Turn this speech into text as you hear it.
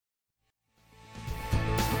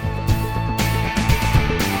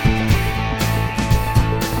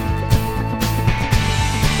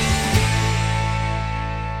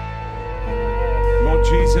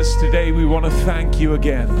today, we want to thank you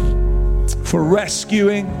again for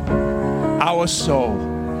rescuing our soul.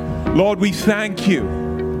 Lord, we thank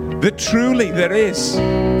you that truly there is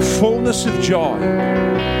fullness of joy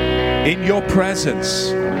in your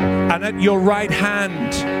presence, and at your right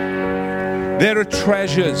hand there are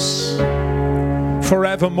treasures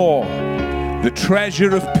forevermore. The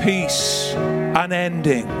treasure of peace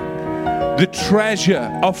unending, the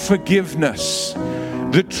treasure of forgiveness,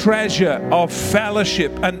 the treasure of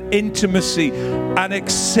fellowship and intimacy and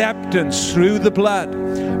acceptance through the blood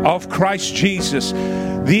of Christ Jesus.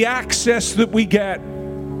 The access that we get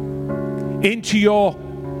into your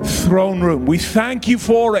throne room. We thank you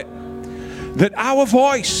for it. That our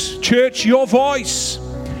voice, church, your voice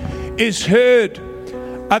is heard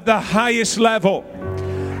at the highest level.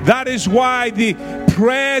 That is why the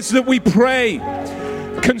prayers that we pray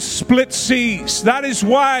can split seas. That is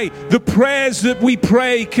why the prayers that we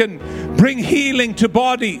pray can bring healing to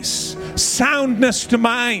bodies, soundness to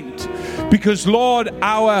mind. Because, Lord,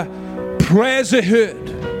 our prayers are heard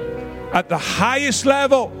at the highest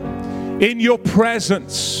level. In your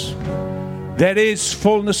presence, there is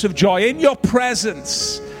fullness of joy. In your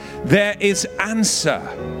presence, there is answer.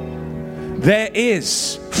 There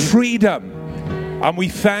is freedom. And we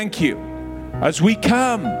thank you as we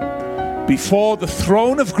come before the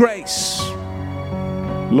throne of grace.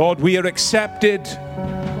 Lord, we are accepted,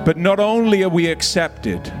 but not only are we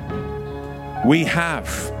accepted, we have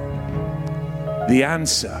the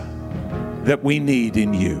answer that we need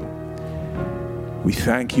in you. We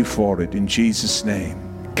thank you for it in Jesus' name.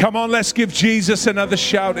 Come on, let's give Jesus another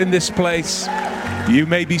shout in this place. You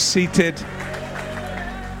may be seated.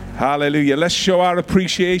 Hallelujah. Let's show our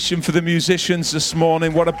appreciation for the musicians this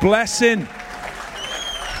morning. What a blessing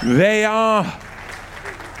they are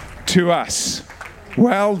to us.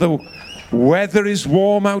 Well, the weather is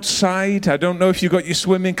warm outside. I don't know if you got your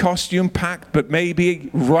swimming costume packed, but maybe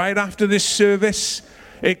right after this service,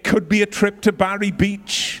 it could be a trip to Barry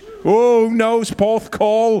Beach. Oh, who knows?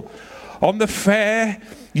 Porthcawl on the fair.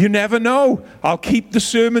 You never know. I'll keep the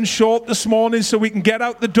sermon short this morning so we can get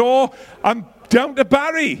out the door. I'm down to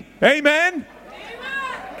Barry. Amen?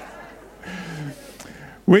 Amen.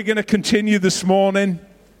 We're going to continue this morning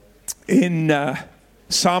in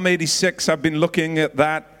Psalm 86. I've been looking at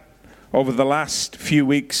that over the last few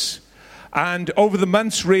weeks. And over the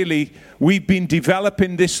months, really, we've been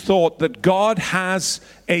developing this thought that God has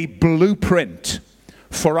a blueprint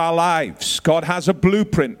for our lives. God has a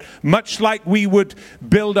blueprint. Much like we would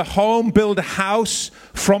build a home, build a house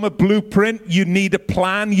from a blueprint, you need a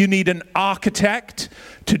plan, you need an architect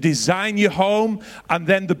to design your home, and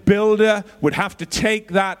then the builder would have to take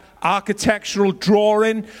that architectural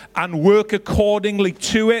drawing and work accordingly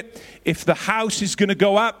to it. If the house is going to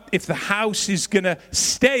go up, if the house is going to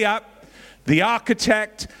stay up, the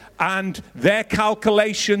architect and their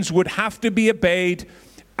calculations would have to be obeyed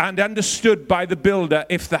and understood by the builder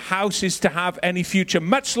if the house is to have any future.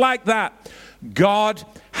 Much like that, God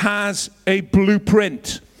has a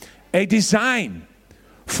blueprint, a design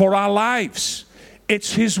for our lives.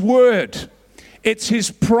 It's His word. It's His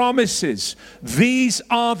promises. These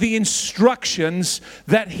are the instructions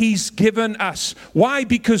that He's given us. Why?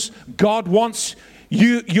 Because God wants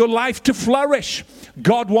your life to flourish.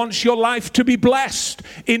 God wants your life to be blessed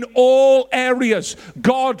in all areas.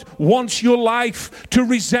 God wants your life to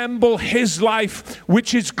resemble His life,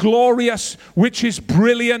 which is glorious, which is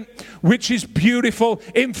brilliant, which is beautiful.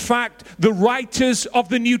 In fact, the writers of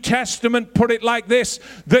the New Testament put it like this,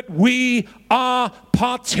 that we are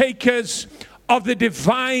partakers of the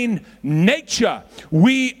divine nature.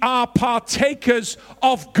 We are partakers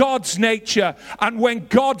of God's nature. And when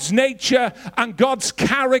God's nature and God's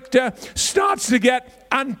character starts to get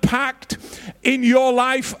unpacked in your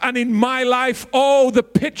life and in my life, oh, the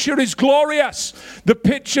picture is glorious. The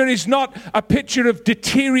picture is not a picture of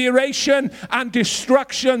deterioration and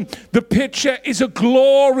destruction. The picture is a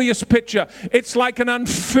glorious picture. It's like an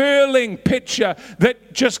unfurling picture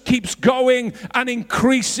that just keeps going and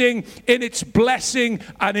increasing in its blessing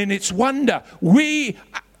and in its wonder. We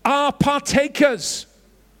are partakers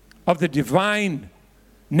of the divine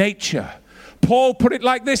nature. Paul put it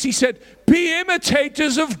like this. He said, be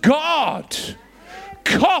imitators of God.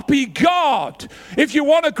 Copy God. If you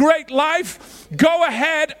want a great life, go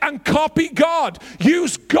ahead and copy God.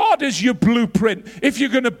 Use God as your blueprint. If you're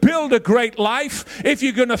going to build a great life, if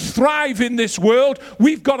you're going to thrive in this world,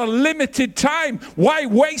 we've got a limited time. Why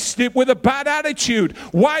waste it with a bad attitude?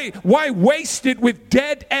 Why waste it with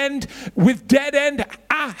dead end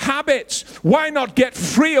habits. Why not get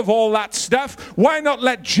free of all that stuff? Why not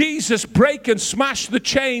let Jesus break and smash the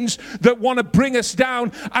chains that want to bring us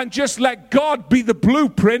down, and just let God be the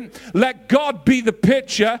blueprint, let God be the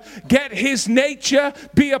picture, get his nature,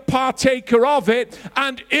 be a partaker of it,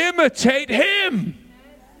 and imitate him.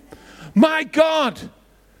 My God.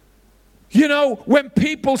 You know, when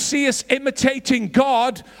people see us imitating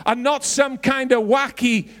God, and not some kind of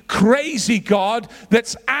wacky, crazy God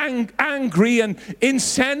that's angry and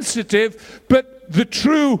insensitive, but the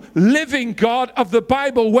true living God of the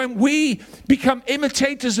Bible, when we become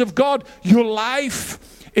imitators of God, your life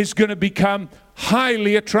is going to become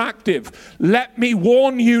highly attractive. Let me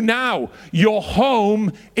warn you now, your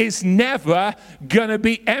home is never going to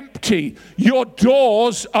be empty. Your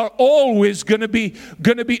doors are always going to be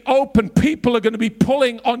open. People are going to be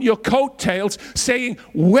pulling on your coattails saying,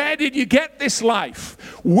 where did you get this life?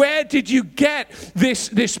 Where did you get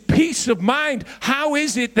this peace of mind? How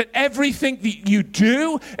is it that everything that you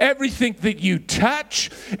do, everything that you touch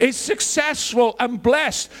is successful and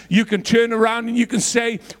blessed? You can turn around and you can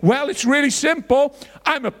say, well, it's really simple.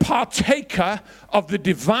 I'm a partaker of the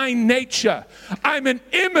divine nature. I'm an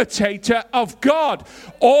imitator of God.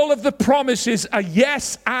 All of the promises are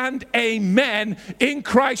yes and amen in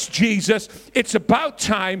Christ Jesus. It's about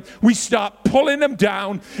time we start pulling them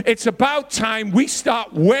down. It's about time we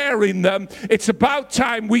start wearing them. It's about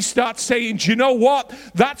time we start saying, do you know what?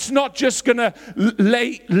 That's not just going to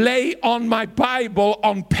lay on my Bible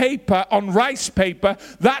on paper, on rice paper.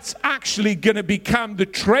 That's actually going to become the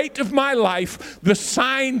trait of my life, the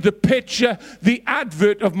sign, the picture, the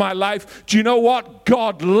advert of my life. Do you know what?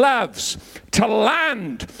 God loves to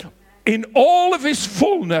land in all of his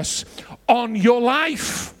fullness on your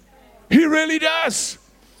life. He really does.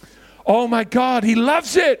 Oh my God, he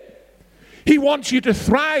loves it. He wants you to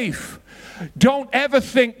thrive. Don't ever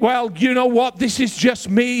think, well, you know what? This is just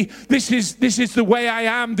me. This is the way I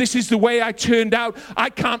am. This is the way I turned out. I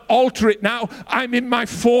can't alter it now. I'm in my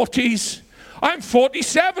 40s. I'm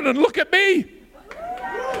 47 and look at me.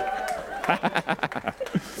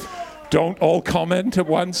 Don't all comment at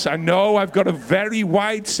once. I know I've got a very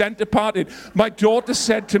wide center parted. My daughter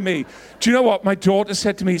said to me, do you know what? My daughter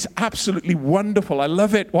said to me, it's absolutely wonderful. I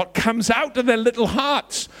love it. What comes out of their little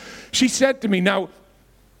hearts. She said to me, now,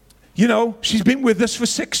 you know, she's been with us for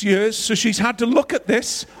 6 years, so she's had to look at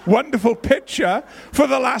this wonderful picture for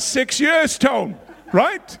the last 6 years, Tone,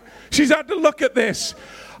 right? She's had to look at this.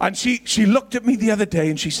 And she looked at me the other day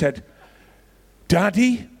and she said,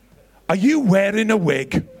 Daddy, are you wearing a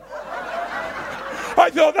wig? I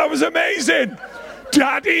thought that was amazing.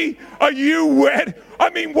 Daddy, are you wearing... I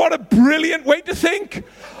mean, what a brilliant way to think.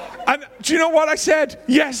 And do you know what I said?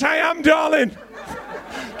 Yes, I am, darling.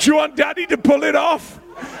 Do you want Daddy to pull it off?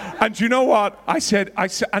 And do you know what? I said,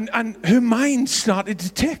 and her mind started to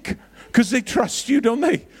tick because they trust you, don't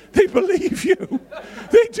they? They believe you.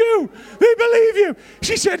 They do. They believe you.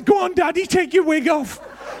 She said, go on, Daddy, take your wig off.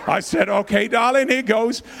 I said, okay, darling, here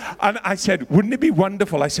goes. And I said, wouldn't it be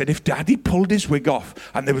wonderful? I said, if Daddy pulled his wig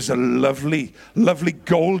off and there was a lovely, lovely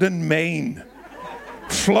golden mane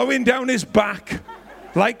flowing down his back,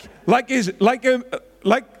 like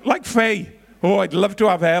Faye. Oh, I'd love to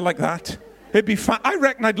have hair like that. It'd be fun. I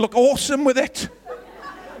reckon I'd look awesome with it.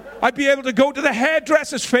 I'd be able to go to the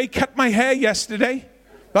hairdressers. Faye cut my hair yesterday.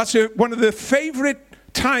 That's one of the favorite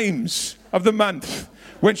times of the month,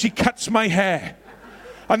 when she cuts my hair.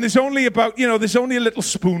 And there's only there's only a little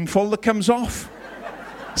spoonful that comes off.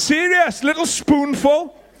 Serious, little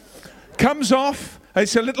spoonful comes off.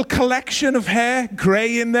 It's a little collection of hair,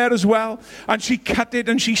 grey in there as well. And she cut it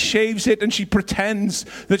and she shaves it and she pretends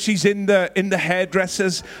that she's in the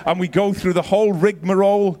hairdressers. And we go through the whole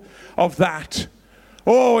rigmarole of that.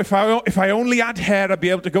 Oh, if I only had hair, I'd be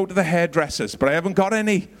able to go to the hairdressers. But I haven't got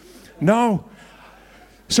any. No.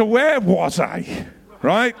 So where was I?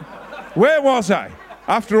 Right? Where was I?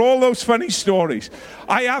 After all those funny stories.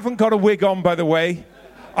 I haven't got a wig on, by the way.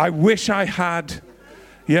 I wish I had,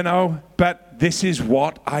 but this is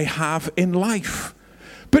what I have in life.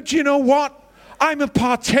 But you know what? I'm a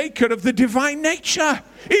partaker of the divine nature.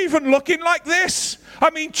 Even looking like this. I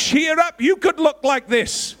mean, cheer up. You could look like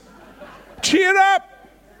this. Cheer up.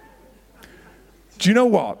 Do you know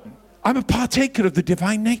what? I'm a partaker of the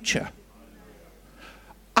divine nature.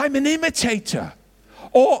 I'm an imitator.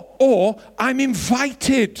 Or I'm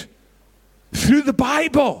invited through the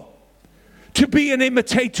Bible to be an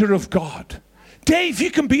imitator of God. Dave, you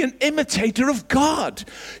can be an imitator of God.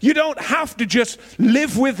 You don't have to just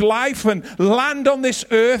live with life and land on this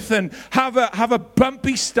earth and have a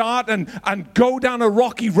bumpy start and go down a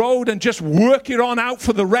rocky road and just work it on out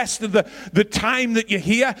for the rest of the time that you're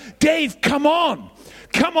here. Dave, come on.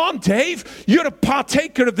 Come on, Dave. You're a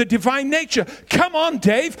partaker of the divine nature. Come on,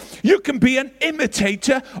 Dave. You can be an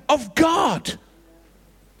imitator of God.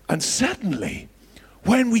 And suddenly,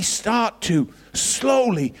 when we start to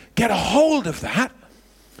slowly get a hold of that,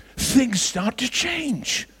 things start to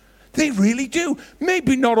change. They really do.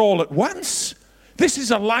 Maybe not all at once. This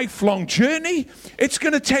is a lifelong journey. It's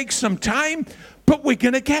going to take some time, but we're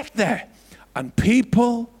going to get there. And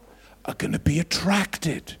people are going to be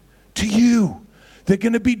attracted to you. They're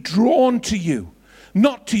going to be drawn to you,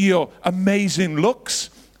 not to your amazing looks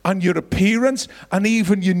and your appearance and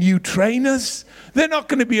even your new trainers. They're not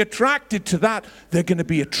going to be attracted to that. They're going to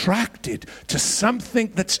be attracted to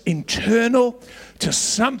something that's internal, to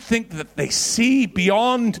something that they see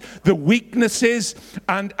beyond the weaknesses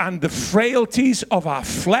and the frailties of our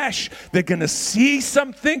flesh. They're going to see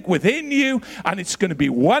something within you, and it's going to be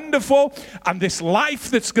wonderful. And this life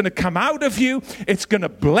that's going to come out of you, it's going to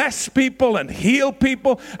bless people and heal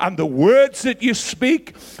people. And the words that you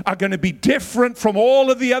speak are going to be different from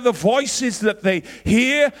all of the other voices that they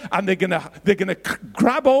hear. And they're going to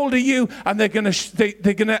grab hold of you, and they're going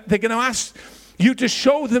to ask you to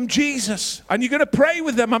show them Jesus, and you're going to pray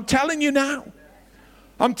with them. I'm telling you now,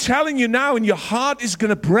 and your heart is going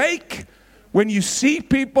to break when you see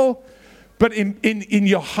people. But in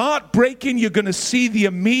your heart breaking, you're going to see the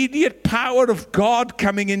immediate power of God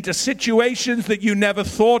coming into situations that you never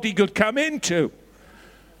thought he could come into,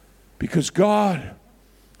 because God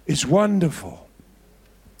is wonderful.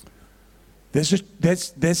 There's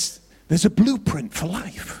a blueprint for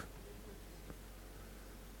life.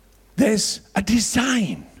 There's a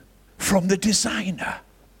design from the designer.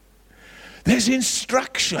 There's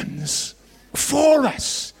instructions for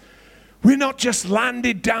us. We're not just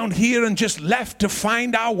landed down here and just left to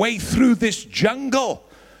find our way through this jungle.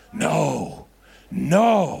 No.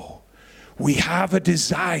 We have a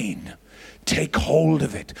design. Take hold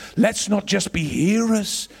of it. Let's not just be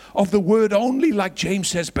hearers of the word only, like James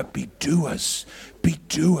says, but be doers. Be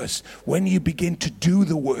doers. When you begin to do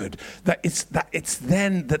the word, it's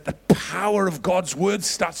then that the power of God's word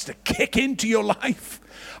starts to kick into your life.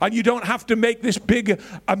 And you don't have to make this big,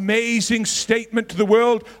 amazing statement to the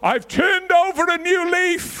world, I've turned over a new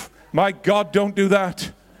leaf. My God, don't do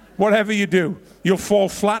that. Whatever you do, you'll fall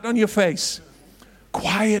flat on your face.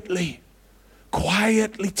 Quietly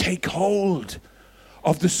take hold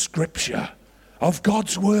of the scripture, of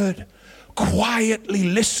God's word. Quietly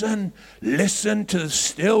listen to the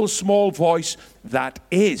still small voice that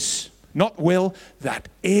is, not will, that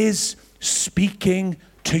is speaking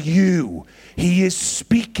to you. He is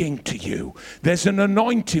speaking to you. There's an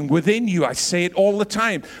anointing within you, I say it all the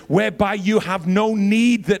time, whereby you have no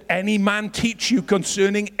need that any man teach you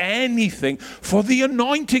concerning anything, for the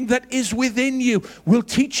anointing that is within you will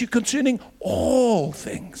teach you concerning all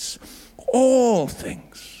things. All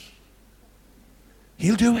things.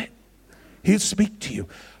 He'll do it. He'll speak to you.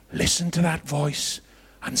 Listen to that voice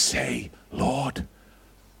and say, Lord,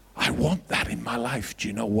 I want that in my life. Do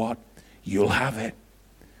you know what? You'll have it.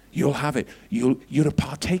 You'll have it. You're a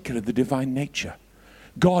partaker of the divine nature.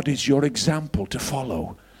 God is your example to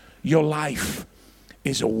follow. Your life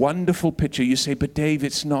is a wonderful picture. You say, but Dave,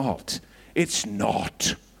 it's not. It's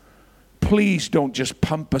not. Please don't just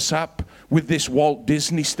pump us up with this Walt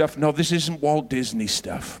Disney stuff. No, this isn't Walt Disney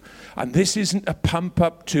stuff. And this isn't a pump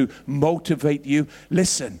up to motivate you.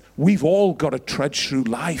 Listen, we've all got to trudge through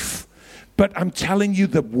life. But I'm telling you,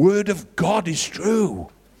 the word of God is true.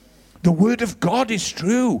 The word of God is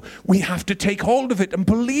true. We have to take hold of it and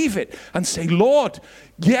believe it and say, Lord,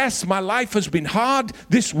 yes, my life has been hard.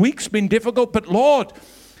 This week's been difficult, but Lord,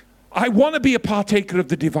 I want to be a partaker of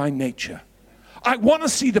the divine nature. I want to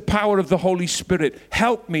see the power of the Holy Spirit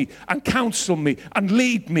help me and counsel me and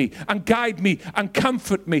lead me and guide me and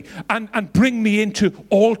comfort me and bring me into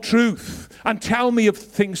all truth and tell me of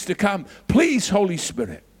things to come. Please, Holy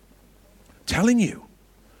Spirit, I'm telling you,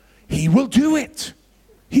 he will do it.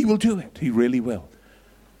 He will do it. He really will.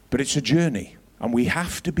 But it's a journey, and we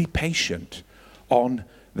have to be patient on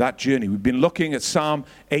that journey. We've been looking at Psalm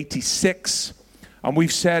 86, and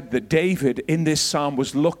we've said that David in this psalm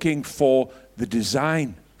was looking for the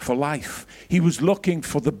design for life. He was looking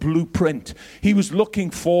for the blueprint. He was looking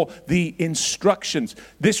for the instructions.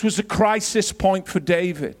 This was a crisis point for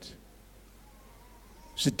David.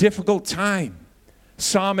 It's a difficult time.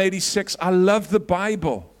 Psalm 86, I love the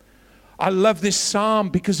Bible. I love this psalm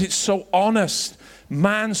because it's so honest,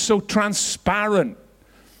 man so transparent?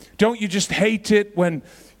 Don't you just hate it when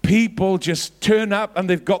people just turn up and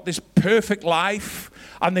they've got this perfect life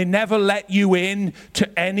and they never let you in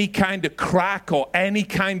to any kind of crack or any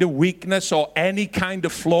kind of weakness or any kind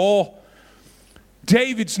of flaw?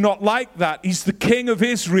 David's not like that. He's the king of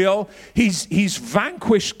Israel. He's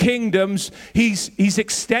vanquished kingdoms. He's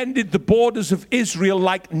extended the borders of Israel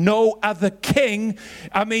like no other king.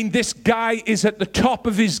 I mean, this guy is at the top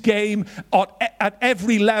of his game at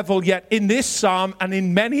every level. Yet in this psalm and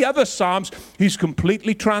in many other psalms, he's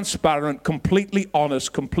completely transparent, completely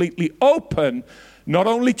honest, completely open, not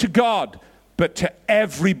only to God, but to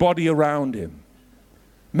everybody around him.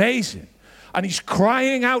 Amazing. And he's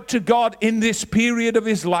crying out to God in this period of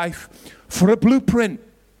his life for a blueprint,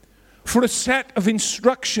 for a set of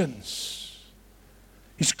instructions.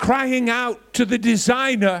 He's crying out to the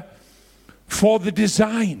designer for the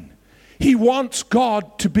design. He wants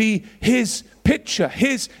God to be his picture,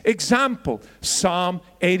 his example. Psalm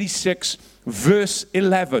 86, verse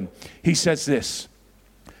 11. He says this,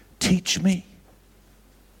 "Teach me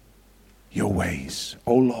your ways,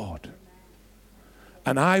 O Lord,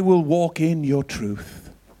 and I will walk in your truth.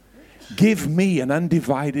 Give me an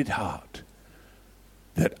undivided heart,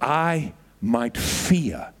 that I might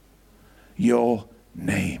fear your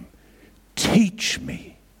name." Teach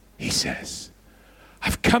me, he says.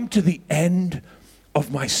 I've come to the end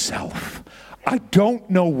of myself. I don't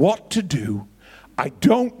know what to do. I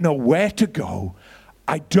don't know where to go.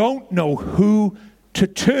 I don't know who to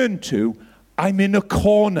turn to. I'm in a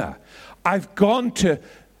corner. I've gone to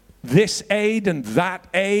this aid and that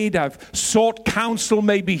aid. I've sought counsel,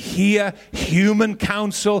 maybe here, human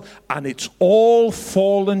counsel, and it's all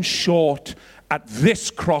fallen short at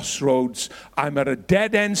this crossroads. I'm at a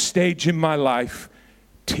dead-end stage in my life.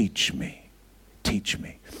 Teach me. Teach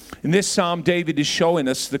me. In this psalm, David is showing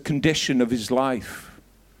us the condition of his life.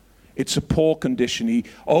 It's a poor condition. He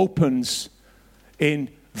opens in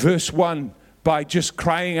verse 1 by just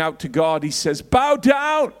crying out to God. He says, "Bow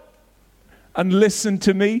down and listen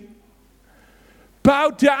to me.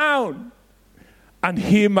 Bow down and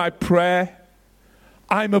hear my prayer.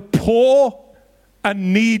 I'm a poor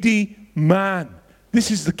and needy man."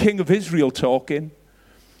 This is the king of Israel talking.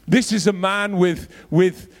 This is a man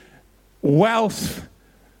with wealth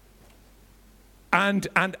and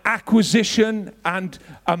acquisition and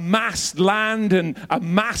amassed land and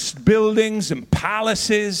amassed buildings and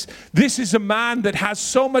palaces. This is a man that has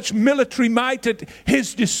so much military might at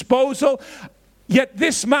his disposal. Yet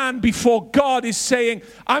this man before God is saying,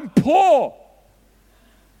 "I'm poor.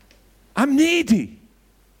 I'm needy.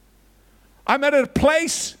 I'm at a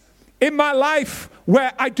place in my life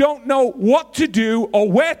where I don't know what to do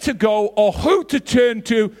or where to go or who to turn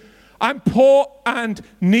to. I'm poor and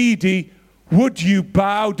needy. Would you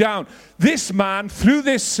bow down?" This man, through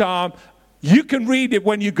this psalm, you can read it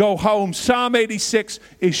when you go home. Psalm 86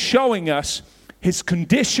 is showing us his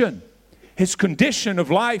condition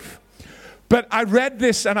of life. But I read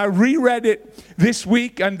this and I reread it this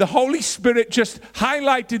week, and the Holy Spirit just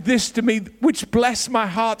highlighted this to me, which blessed my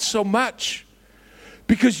heart so much.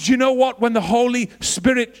 Because you know what? When the Holy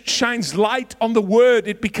Spirit shines light on the Word,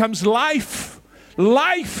 it becomes life.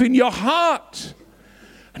 Life in your heart.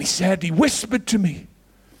 And he whispered to me.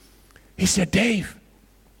 He said, "Dave,"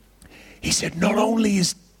 he said, "not only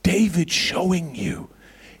is David showing you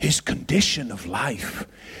his condition of life,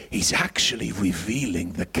 he's actually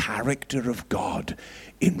revealing the character of God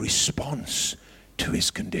in response to his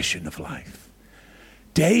condition of life."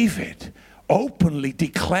 David openly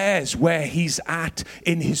declares where he's at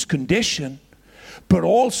in his condition, but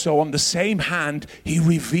also on the same hand, he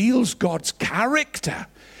reveals God's character.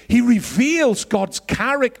 He reveals God's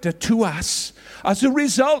character to us as a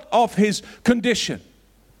result of his condition.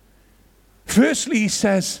 Firstly, he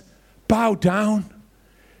says, "Bow down."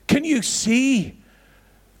 Can you see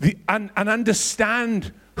and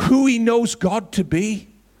understand who he knows God to be?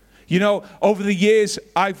 You know, over the years,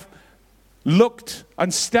 I've looked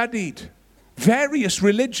and studied various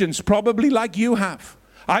religions, probably like you have.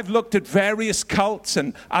 I've looked at various cults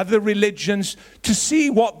and other religions to see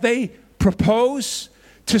what they propose,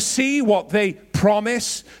 to see what they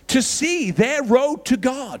promise, to see their road to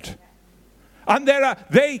God. And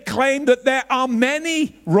they claim that there are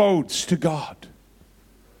many roads to God.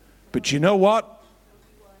 But you know what?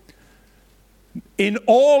 In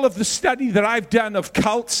all of the study that I've done of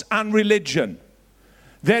cults and religion,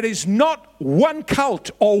 there is not one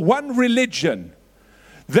cult or one religion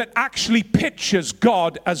that actually pictures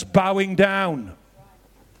God as bowing down.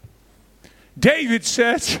 David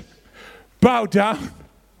says, "Bow down.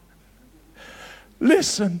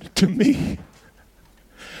 Listen to me.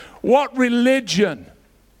 What religion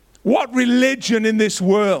in this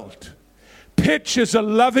world pictures a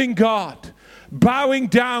loving God bowing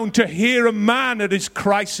down to hear a man at his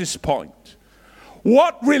crisis point?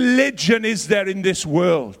 What religion is there in this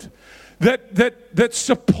world that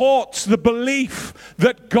supports the belief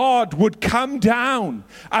that God would come down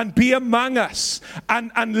and be among us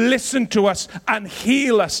and listen to us and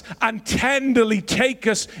heal us and tenderly take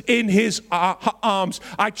us in his arms?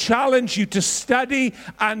 I challenge you to study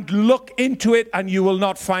and look into it, and you will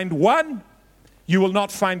not find one. You will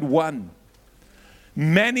not find one.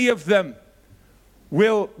 Many of them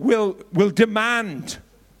will demand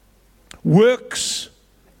works,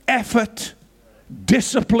 effort,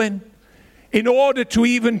 discipline, in order to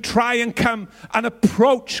even try and come and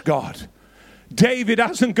approach God. David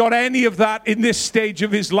hasn't got any of that in this stage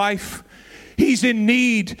of his life. He's in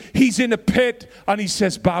need. He's in a pit. And he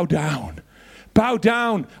says, bow down. Bow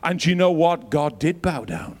down. And you know what? God did bow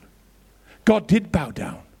down. God did bow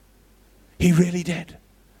down. He really did.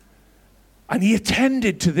 And he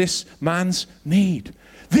attended to this man's need.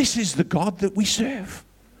 This is the God that we serve.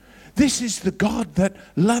 This is the God that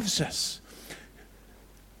loves us.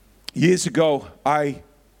 Years ago, I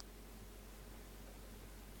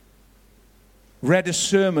read a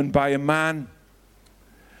sermon by a man,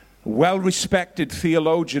 a well-respected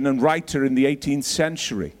theologian and writer in the 18th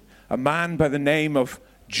century, a man by the name of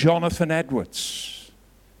Jonathan Edwards.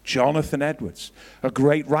 Jonathan Edwards, a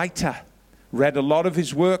great writer. Read a lot of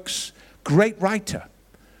his works. Great writer.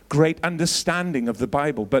 Great understanding of the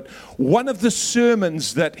Bible. But one of the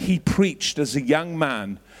sermons that he preached as a young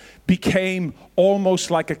man became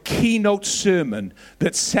almost like a keynote sermon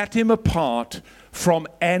that set him apart from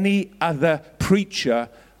any other preacher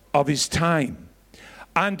of his time.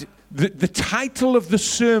 And the title of the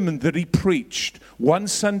sermon that he preached one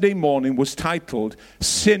Sunday morning was titled,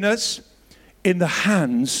 Sinners in the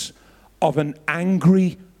Hands of an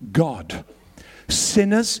Angry God.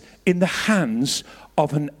 Sinners in the Hands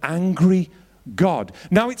of an Angry God.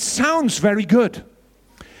 Now it sounds very good.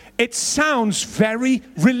 It sounds very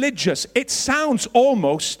religious. It sounds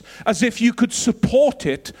almost as if you could support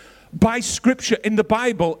it by scripture in the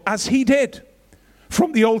Bible, as he did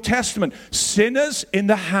from the Old Testament. Sinners in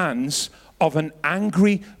the hands of an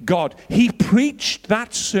angry God. He preached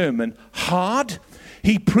that sermon hard.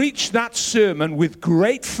 He preached that sermon with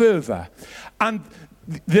great fervor. And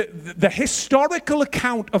the historical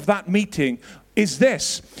account of that meeting is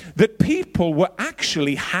this, that people were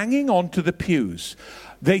actually hanging on to the pews.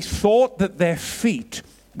 They thought that their feet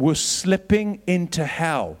were slipping into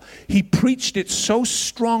hell. He preached it so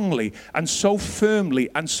strongly and so firmly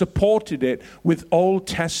and supported it with Old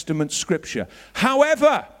Testament scripture.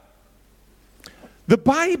 However, the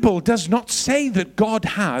Bible does not say that God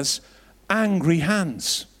has angry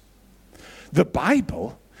hands. The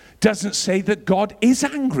Bible doesn't say that God is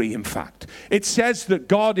angry, in fact. It says that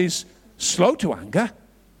God is slow to anger,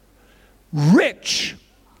 rich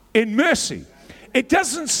in mercy. It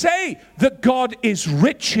doesn't say that God is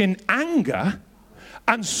rich in anger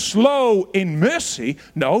and slow in mercy.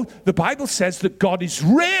 No, the Bible says that God is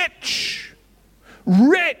rich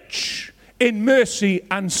in mercy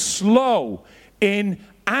and slow in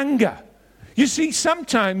anger. You see,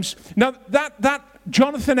 sometimes, now that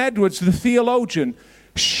Jonathan Edwards, the theologian,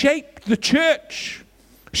 shaped the church,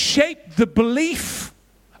 shaped the belief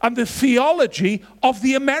and the theology of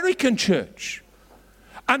the American church.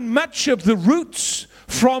 And much of the roots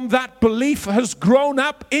from that belief has grown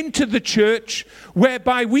up into the church,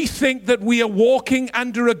 whereby we think that we are walking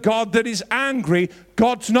under a God that is angry.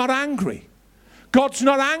 God's not angry. God's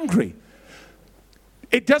not angry.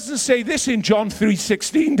 It doesn't say this in John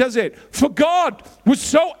 3:16, does it? For God was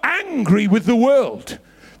so angry with the world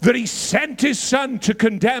that he sent his son to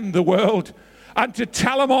condemn the world and to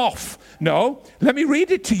tell them off. No, let me read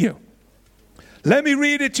it to you. Let me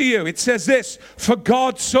read it to you. It says this, for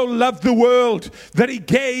God so loved the world that he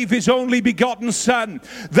gave his only begotten Son,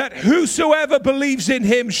 that whosoever believes in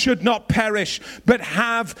him should not perish, but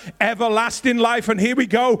have everlasting life. And here we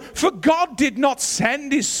go. For God did not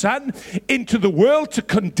send his Son into the world to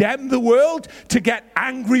condemn the world, to get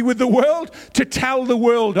angry with the world, to tell the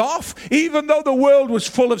world off, even though the world was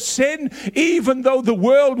full of sin, even though the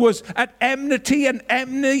world was at enmity and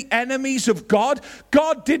enemies of God.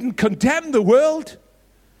 God didn't condemn the world.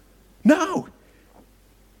 No.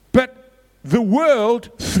 But the world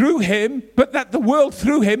through him, but that the world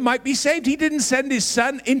through him might be saved. He didn't send his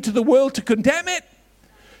Son into the world to condemn it,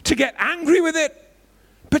 to get angry with it,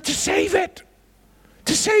 but to save it.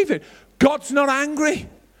 To save it. God's not angry.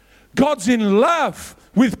 God's in love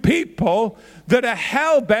with people that are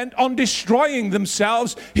hell-bent on destroying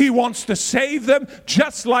themselves. He wants to save them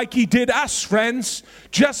just like he did us, friends.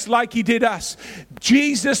 Just like he did us.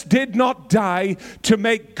 Jesus did not die to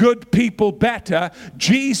make good people better.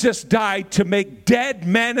 Jesus died to make dead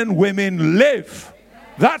men and women live.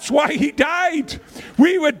 That's why he died.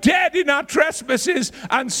 We were dead in our trespasses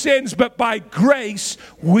and sins, but by grace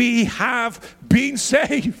we have been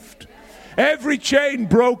saved. Every chain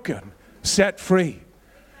broken, set free.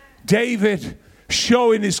 David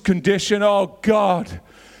showing his condition. Oh God,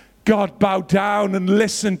 bow down and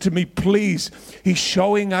listen to me, please. He's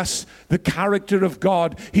showing us the character of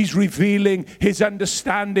God. He's revealing his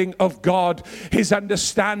understanding of God. His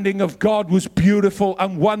understanding of God was beautiful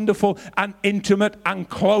and wonderful and intimate and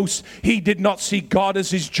close. He did not see God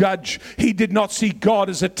as his judge. He did not see God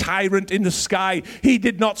as a tyrant in the sky. He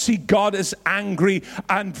did not see God as angry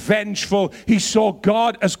and vengeful. He saw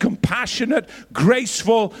God as compassionate,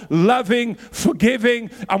 graceful, loving, forgiving.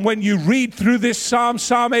 And when you read through this Psalm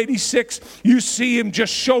 86, you see him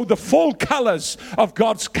just show the full colors of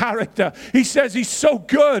God's character. He says he's so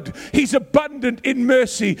good, he's abundant in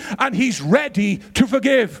mercy, and he's ready to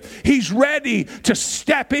forgive. He's ready to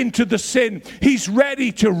step into the sin. He's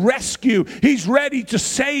ready to rescue. He's ready to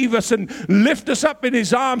save us and lift us up in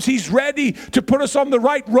his arms. He's ready to put us on the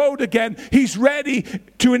right road again. He's ready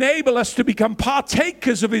to enable us to become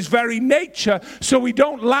partakers of his very nature so we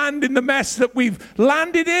don't land in the mess that we've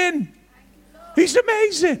landed in. He's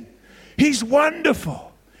amazing. He's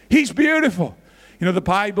wonderful. He's beautiful. You know, the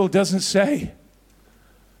Bible doesn't say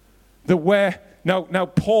that now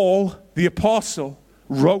Paul, the apostle,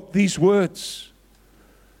 wrote these words.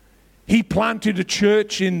 He planted a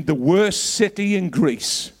church in the worst city in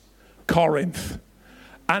Greece, Corinth.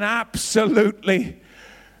 And absolutely,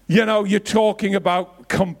 you know, you're talking about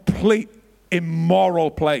complete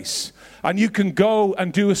immoral place. And you can go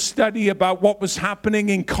and do a study about what was happening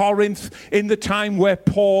in Corinth in the time where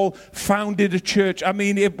Paul founded a church. I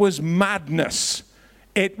mean, it was madness.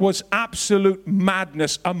 It was absolute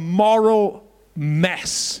madness, a moral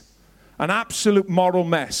mess, an absolute moral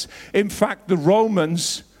mess. In fact, the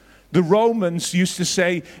Romans used to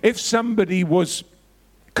say if somebody was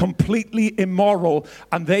completely immoral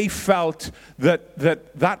and they felt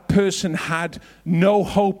that person had no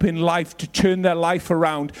hope in life to turn their life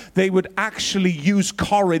around, they would actually use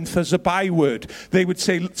Corinth as a byword. They would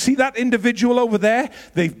say, see that individual over there?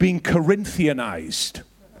 They've been Corinthianized.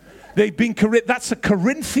 That's a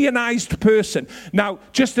Corinthianized person. Now,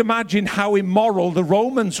 just imagine how immoral the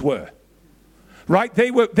Romans were. Right? They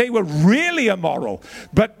were really immoral.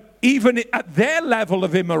 But even at their level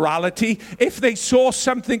of immorality, if they saw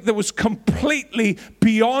something that was completely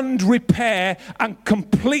beyond repair and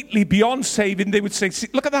completely beyond saving, they would say, see,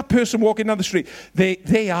 look at that person walking down the street.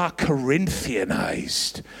 They are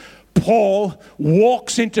Corinthianized. Paul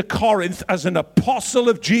walks into Corinth as an apostle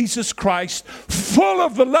of Jesus Christ, full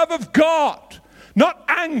of the love of God, not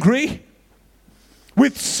angry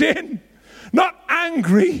with sin, not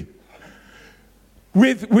angry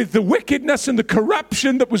with the wickedness and the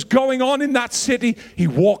corruption that was going on in that city. He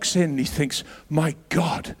walks in and he thinks, my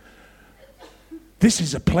God, this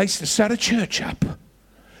is a place to set a church up.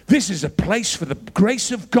 This is a place for the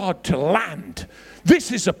grace of God to land.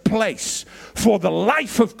 This is a place for the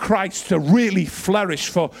life of Christ to really flourish,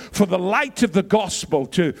 for the light of the gospel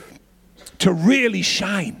to really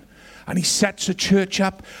shine. And he sets a church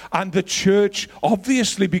up, and the church,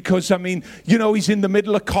 obviously, because, I mean, you know, he's in the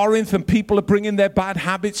middle of Corinth and people are bringing their bad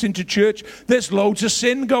habits into church. There's loads of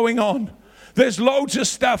sin going on. There's loads of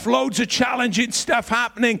stuff, loads of challenging stuff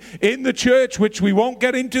happening in the church, which we won't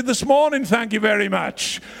get into this morning, thank you very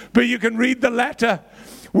much. But you can read the letter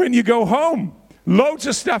when you go home. Loads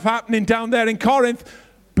of stuff happening down there in Corinth.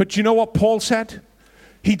 But you know what Paul said?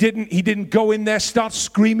 He didn't go in there, start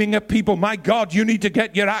screaming at people, my God, you need to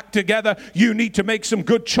get your act together. You need to make some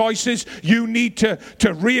good choices. You need to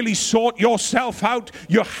really sort yourself out.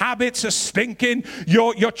 Your habits are stinking.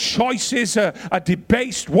 Your choices are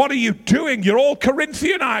debased. What are you doing? You're all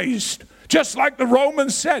Corinthianized, just like the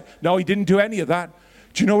Romans said. No, he didn't do any of that.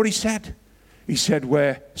 Do you know what he said? He said,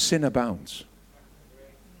 where sin abounds,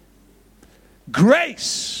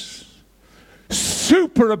 grace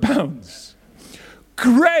superabounds.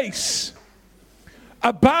 Grace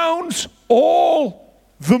abounds all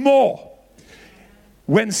the more.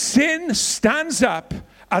 When sin stands up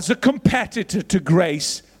as a competitor to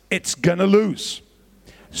grace, it's going to lose.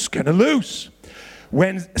 It's going to lose.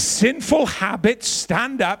 When sinful habits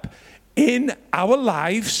stand up in our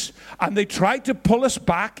lives and they try to pull us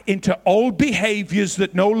back into old behaviors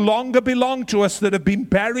that no longer belong to us, that have been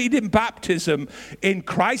buried in baptism in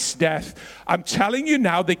Christ's death, I'm telling you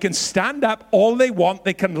now, they can stand up all they want.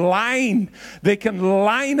 They can line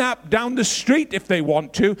up down the street if they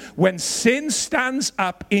want to. When sin stands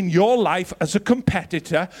up in your life as a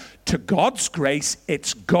competitor, to God's grace,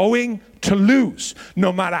 it's going to lose.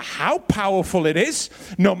 No matter how powerful it is,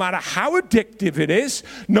 no matter how addictive it is,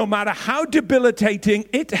 no matter how debilitating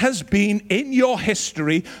it has been in your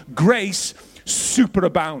history, grace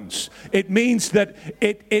superabounds. It means that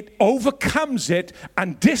it overcomes it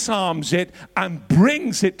and disarms it and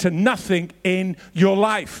brings it to nothing in your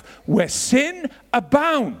life. Where sin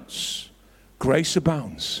abounds, grace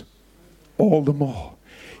abounds all the more.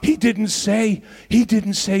 He didn't say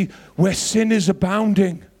where sin is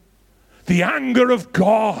abounding, the anger of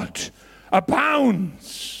God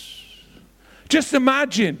abounds. Just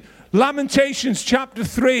imagine Lamentations chapter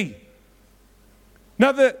 3.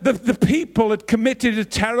 Now the people had committed a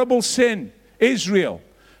terrible sin. Israel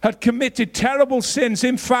had committed terrible sins.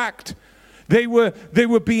 In fact, they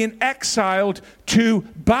were being exiled to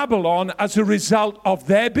Babylon as a result of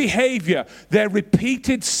their behavior, their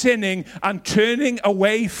repeated sinning and turning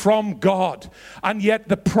away from God. And yet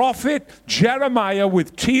the prophet Jeremiah,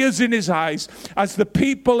 with tears in his eyes, as the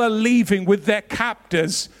people are leaving with their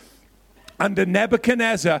captors under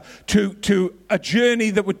Nebuchadnezzar to a journey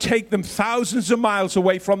that would take them thousands of miles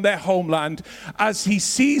away from their homeland, as he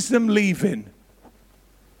sees them leaving,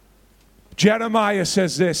 Jeremiah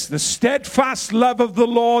says this: the steadfast love of the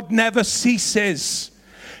Lord never ceases.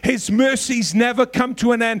 His mercies never come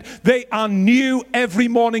to an end. They are new every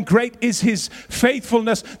morning. Great is his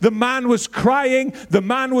faithfulness. The man was crying. The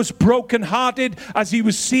man was brokenhearted as he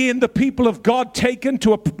was seeing the people of God taken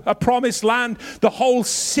to a promised land. The whole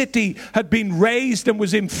city had been razed and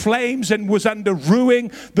was in flames and was under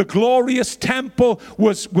ruin. The glorious temple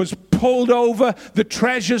was pulled over. The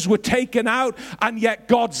treasures were taken out. And yet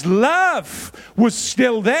God's love was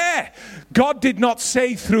still there. God did not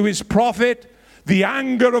say through his prophet, the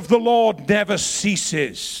anger of the Lord never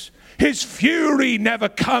ceases. His fury never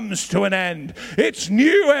comes to an end. It's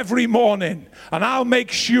new every morning. And I'll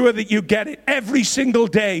make sure that you get it every single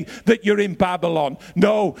day that you're in Babylon.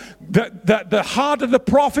 No, the heart of the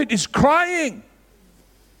prophet is crying.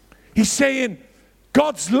 He's saying,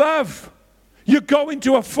 God's love. You go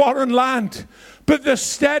into a foreign land, but the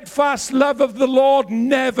steadfast love of the Lord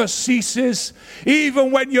never ceases.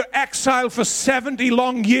 Even when you're exiled for 70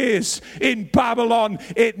 long years in Babylon,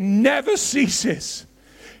 it never ceases.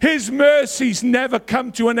 His mercies never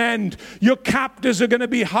come to an end. Your captors are going to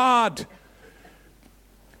be hard.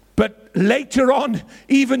 But later on,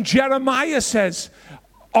 even Jeremiah says,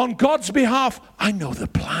 on God's behalf, I know the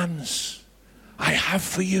plans I have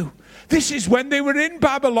for you. This is when they were in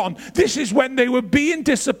Babylon. This is when they were being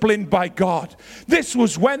disciplined by God. This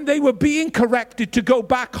was when they were being corrected to go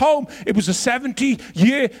back home. It was a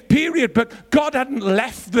 70-year period, but God hadn't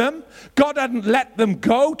left them. God hadn't let them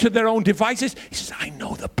go to their own devices. He says, I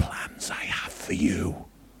know the plans I have for you.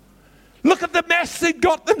 Look at the mess they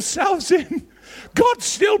got themselves in. God's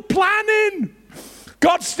still planning.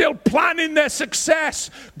 God's still planning their success.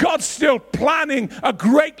 God's still planning a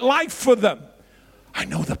great life for them. I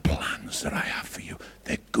know the plans that I have for you.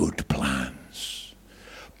 They're good plans.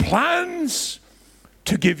 Plans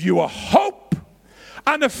to give you a hope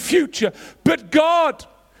and a future. But God,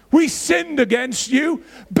 we sinned against you.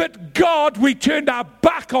 But God, we turned our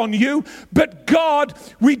back on you. But God,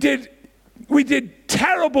 we did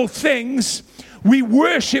terrible things. We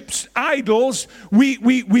worshipped idols. We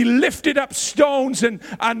lifted up stones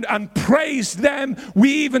and praised them.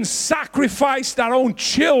 We even sacrificed our own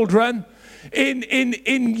children.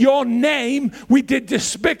 In your name, we did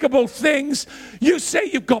despicable things. You say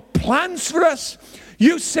you've got plans for us.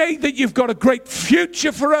 You say that you've got a great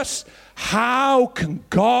future for us. How can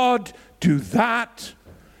God do that?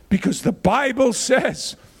 Because the Bible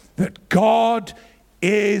says that God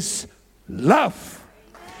is love.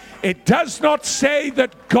 It does not say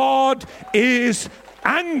that God is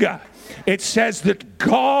anger. It says that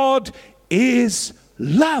God is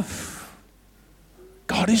love.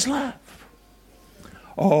 God is love.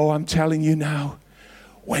 Oh, I'm telling you now,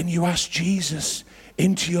 when you ask Jesus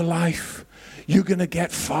into your life, you're going to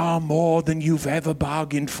get far more than you've ever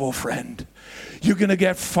bargained for, friend. You're going to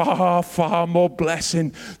get far, far more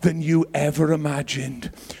blessing than you ever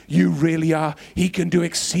imagined. You really are. He can do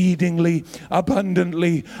exceedingly,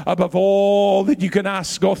 abundantly, above all that you can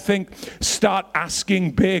ask or think. Start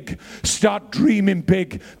asking big. Start dreaming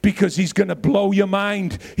big, because he's going to blow your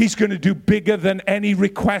mind. He's going to do bigger than any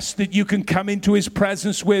request that you can come into his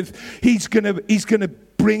presence with. He's going to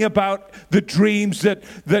bring about the dreams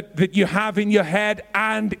that you have in your head,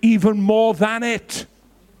 and even more than it.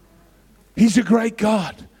 He's a great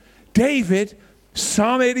God. David,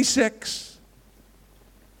 Psalm 86,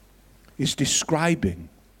 is describing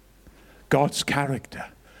God's character.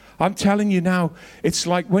 I'm telling you now, it's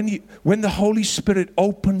like when the Holy Spirit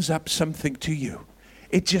opens up something to you,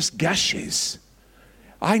 it just gushes.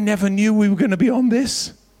 I never knew we were going to be on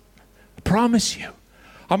this. I promise you.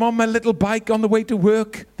 I'm on my little bike on the way to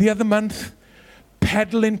work the other month,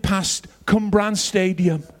 pedaling past Cwmbran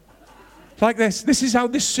Stadium. Like this. This is how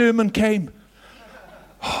this sermon came.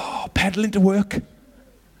 Oh, pedaling to work.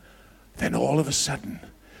 Then all of a sudden,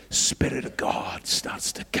 Spirit of God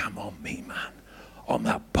starts to come on me, man, on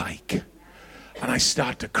that bike. And I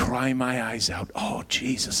start to cry my eyes out. Oh,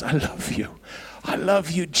 Jesus, I love you. I love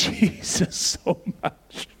you, Jesus, so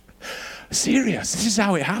much. Serious. This is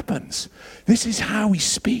how it happens. This is how he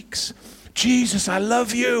speaks. Jesus, I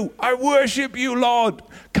love you. I worship you, Lord.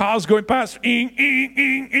 Cars going past.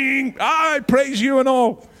 I praise you and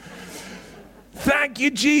all. Thank you,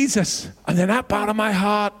 Jesus. And then up out of my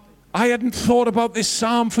heart, I hadn't thought about this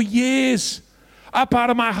psalm for years. Up out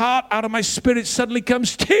of my heart, out of my spirit suddenly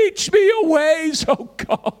comes, teach me your ways, oh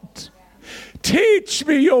God. Teach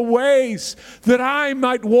me your ways that I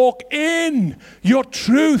might walk in your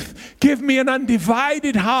truth. Give me an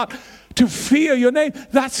undivided heart to fear your name.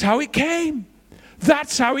 That's how it came.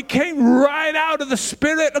 That's how it came, right out of the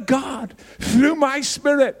Spirit of God, through my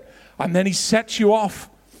spirit. And then he sets you off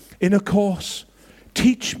in a course.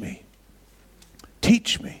 Teach me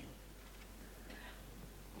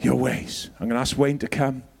your ways. I'm going to ask Wayne to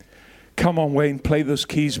come. Come on, Wayne, play those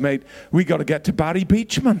keys, mate. We got to get to Barry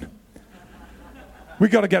Beachman. We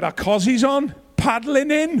got to get our cozies on, paddling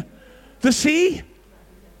in the sea.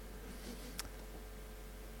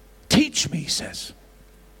 Teach me, he says.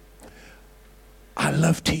 I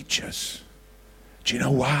love teachers. Do you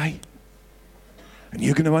know why? And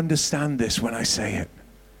you're going to understand this when I say it.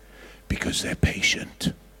 Because they're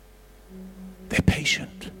patient. They're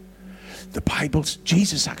patient. The Bible,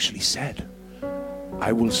 Jesus actually said,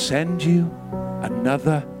 I will send you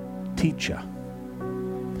another teacher.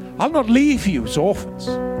 I'll not leave you as orphans.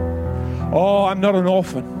 Oh, I'm not an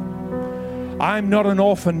orphan. I'm not an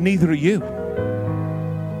orphan, neither are you.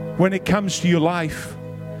 When it comes to your life,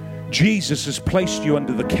 Jesus has placed you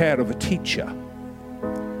under the care of a teacher.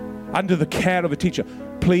 Under the care of a teacher.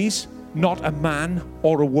 Please, not a man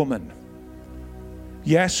or a woman.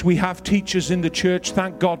 Yes, we have teachers in the church,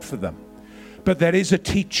 thank God for them. But there is a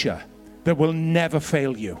teacher that will never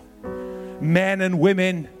fail you. Men and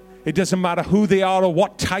women, it doesn't matter who they are or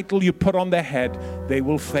what title you put on their head, they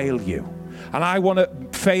will fail you.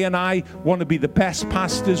 And Faye and I want to be the best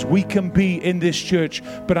pastors we can be in this church.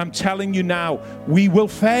 But I'm telling you now, we will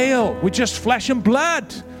fail. We're just flesh and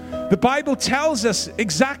blood. The Bible tells us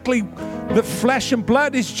exactly that flesh and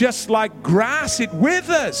blood is just like grass, it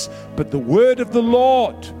withers. But the word of the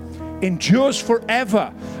Lord endures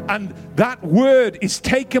forever. And that word is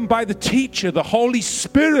taken by the teacher, the Holy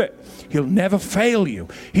Spirit. He'll never fail you.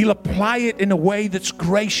 He'll apply it in a way that's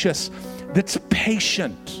gracious, that's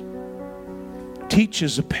patient.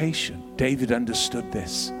 Teachers are patient. David understood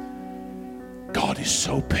this. God is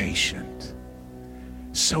so patient.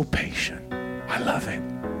 So patient. I love it.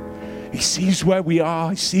 He sees where we are.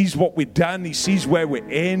 He sees what we've done. He sees where we're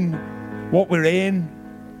in, what we're in.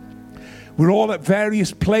 We're all at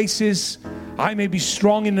various places. I may be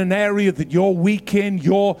strong in an area that you're weak in.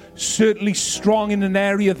 You're certainly strong in an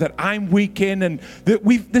area that I'm weak in. And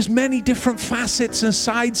there's many different facets and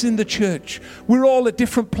sides in the church. We're all at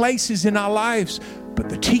different places in our lives. But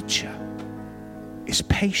the teacher is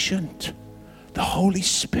patient. The Holy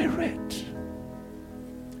Spirit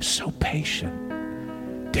is so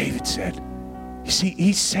patient. David said, you see,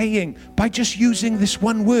 he's saying, by just using this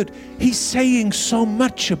one word, he's saying so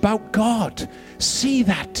much about God. See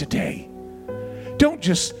that today. Don't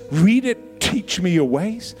just read it, teach me your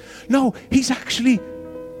ways. No, he's actually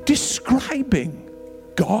describing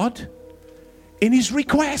God in his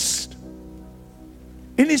request,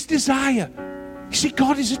 in his desire. You see,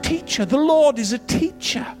 God is a teacher. The Lord is a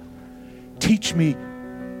teacher. Teach me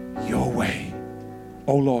your way,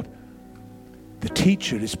 oh Lord. The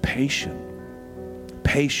teacher is patient.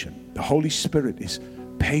 Patient. The Holy Spirit is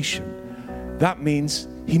patient. that means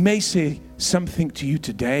he may say something to you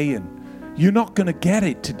today and you're not going to get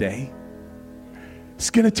it today. It's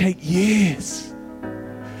going to take years.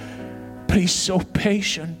 But he's so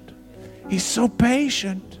patient. He's so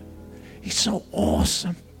patient. He's so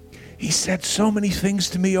awesome. He said so many things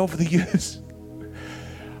to me over the years.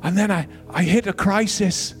 And then I hit a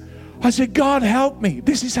crisis. I said, God, help me.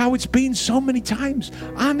 This is how it's been so many times.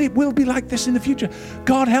 And it will be like this in the future.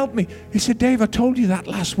 God, help me. He said, Dave, I told you that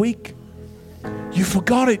last week. You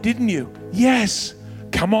forgot it, didn't you? Yes.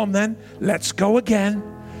 Come on then. Let's go again.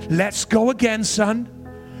 Let's go again, son.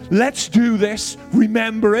 Let's do this.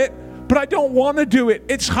 Remember it. But I don't want to do it.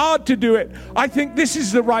 It's hard to do it. I think this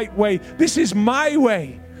is the right way. This is my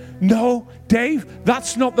way. No, Dave,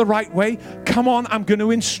 that's not the right way. Come on, I'm going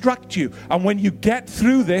to instruct you. And when you get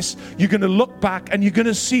through this, you're going to look back and you're going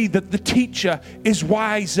to see that the teacher is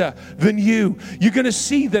wiser than you. You're going to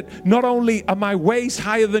see that not only are my ways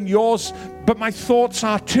higher than yours, but my thoughts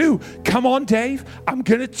are too. Come on, Dave, I'm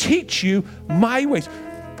going to teach you my ways.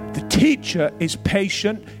 The teacher is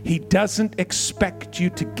patient. He doesn't expect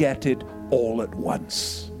you to get it all at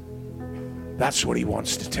once. That's what he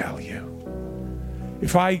wants to tell you.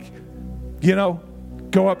 If I,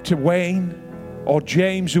 go up to Wayne or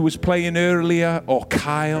James, who was playing earlier, or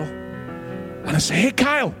Kyle, and I say, hey,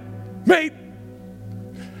 Kyle, mate,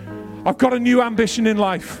 I've got a new ambition in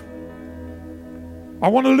life. I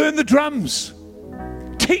want to learn the drums.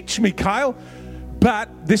 Teach me, Kyle.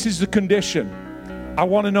 But this is the condition. I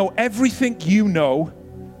want to know everything you know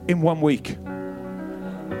in 1 week.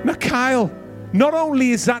 Now, Kyle, not only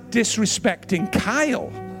is that disrespecting Kyle,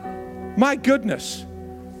 my goodness,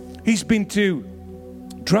 he's been to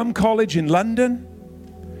drum college in London.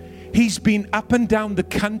 He's been up and down the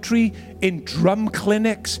country in drum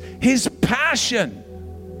clinics. His passion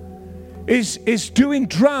is doing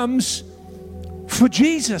drums for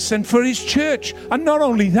Jesus and for his church. And not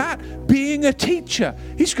only that, being a teacher.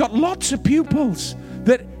 He's got lots of pupils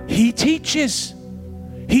that he teaches.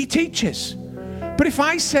 He teaches. But if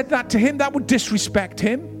I said that to him, that would disrespect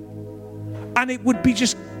him. And it would be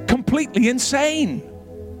just completely insane.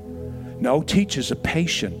 No, teachers are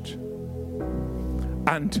patient.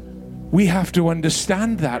 And we have to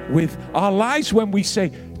understand that with our lives. When we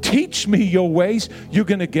say, teach me your ways, you're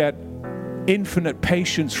going to get infinite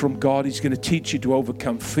patience from God. He's going to teach you to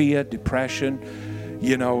overcome fear, depression,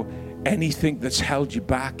 anything that's held you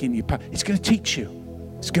back in your past. It's going to teach you.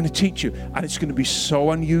 It's going to teach you. And it's going to be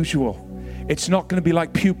so unusual. It's not going to be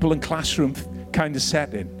like pupil and classroom kind of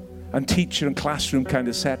setting and teacher and classroom kind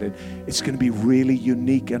of setting. It's going to be really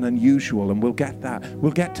unique and unusual. And we'll get that.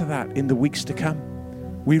 We'll get to that in the weeks to come.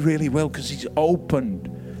 We really will, because he's opened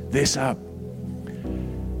this up.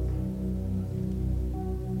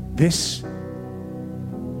 This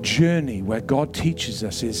journey where God teaches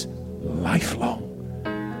us is lifelong.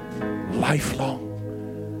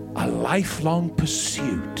 Lifelong. A lifelong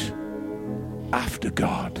pursuit after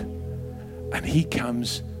God. And he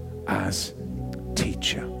comes as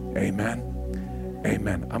teacher. Amen.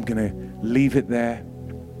 Amen. I'm going to leave it there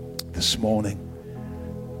this morning.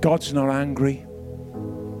 God's not angry.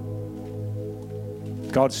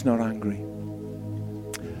 God's not angry.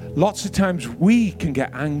 Lots of times we can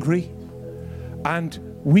get angry and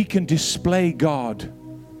we can display God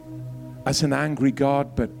as an angry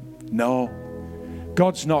God, but no.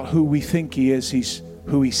 God's not who we think he is. He's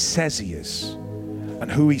who he says he is.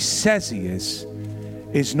 And who he says he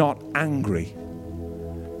is not angry.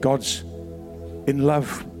 God's in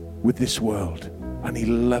love with this world and he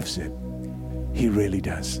loves it. He really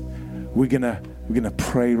does. We're gonna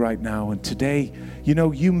pray right now. And today,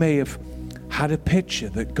 you may have had a picture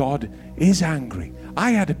that God is angry.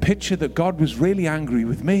 I had a picture that God was really angry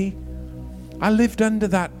with me. I lived under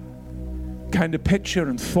that kind of picture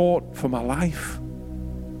and thought for my life.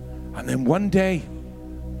 And then one day,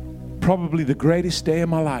 probably the greatest day of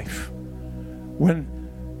my life, when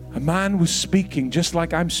a man was speaking just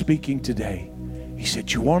like I'm speaking today. He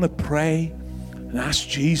said, you want to pray and ask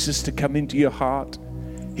Jesus to come into your heart?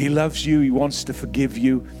 He loves you. He wants to forgive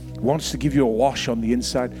you. He wants to give you a wash on the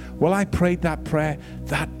inside. Well, I prayed that prayer.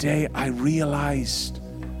 That day I realized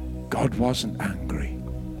God wasn't angry,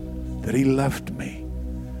 that he loved me,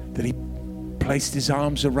 that he placed his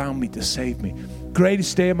arms around me to save me.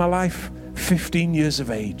 Greatest day of my life, 15 years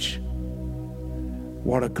of age.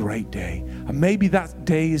 What a great day. And maybe that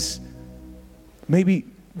day is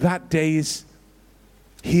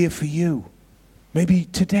here for you. Maybe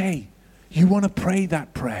today you want to pray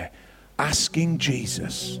that prayer, asking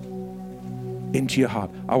Jesus into your heart.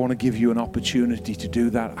 I want to give you an opportunity to do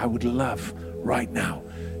that. I would love right now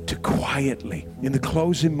to quietly, in the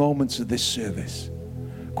closing moments of this service,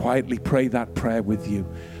 quietly pray that prayer with you,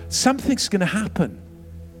 something's going to happen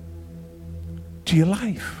to your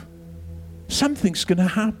life. Something's going to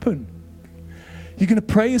happen. You're going to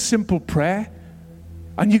pray a simple prayer,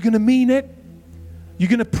 and you're going to mean it. You're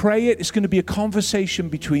going to pray it. It's going to be a conversation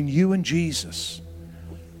between you and Jesus.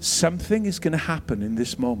 Something is going to happen in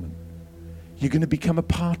this moment. You're going to become a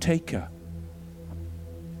partaker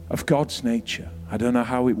of God's nature. I don't know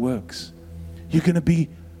how it works. You're going to be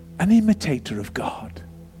an imitator of God.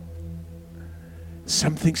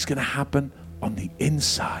 Something's going to happen on the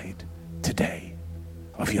inside today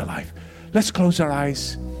of your life. Let's close our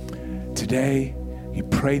eyes. Today, you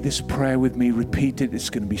pray this prayer with me. Repeat it. It's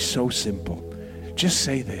going to be so simple. Just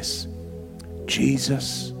say this: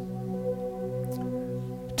 Jesus,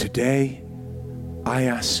 today I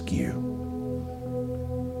ask you,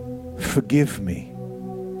 forgive me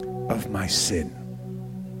of my sin.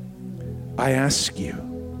 I ask you,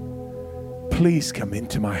 please come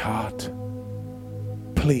into my heart.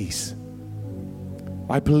 Please.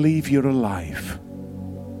 I believe you're alive.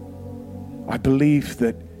 I believe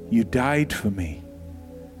that you died for me,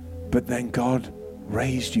 but then God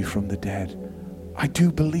raised you from the dead. I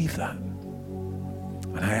do believe that.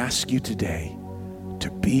 And I ask you today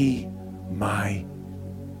to be my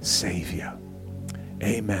Savior.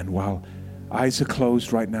 Amen. While eyes are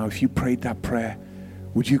closed right now, if you prayed that prayer,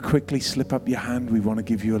 would you quickly slip up your hand? We want to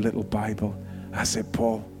give you a little Bible. That's it,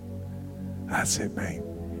 Paul. That's it, mate.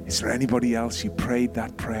 Is there anybody else you prayed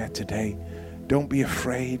that prayer today? Don't be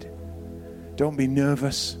afraid. Don't be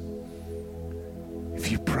nervous.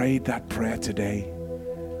 If you prayed that prayer today,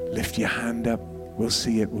 lift your hand up. We'll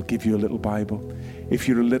see it. We'll give you a little Bible. If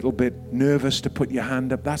you're a little bit nervous to put your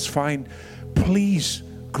hand up, that's fine. Please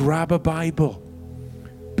grab a Bible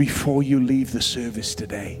before you leave the service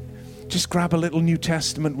today. Just grab a little New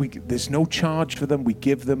Testament. There's no charge for them. We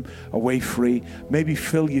give them away free. Maybe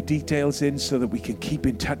fill your details in so that we can keep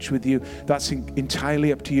in touch with you. That's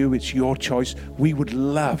entirely up to you. It's your choice. We would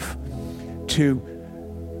love to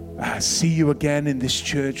see you again in this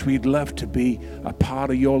church. We'd love to be a part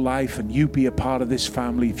of your life and you be a part of this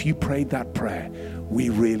family. If you prayed that prayer, we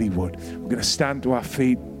really would. We're going to stand to our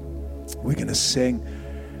feet. We're going to sing.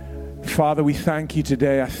 Father, we thank you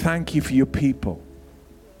today. I thank you for your people.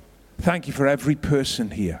 Thank you for every person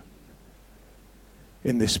here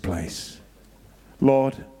in this place.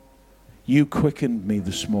 Lord, you quickened me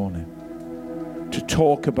this morning to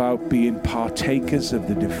talk about being partakers of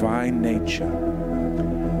the divine nature.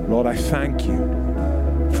 Lord, I thank you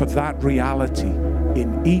for that reality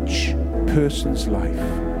in each person's life.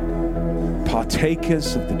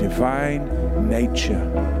 Partakers of the divine nature.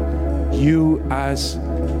 You as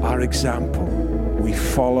our example. We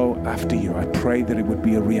follow after you. I pray that it would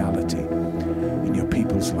be a reality in your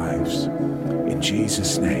people's lives. In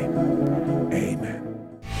Jesus' name.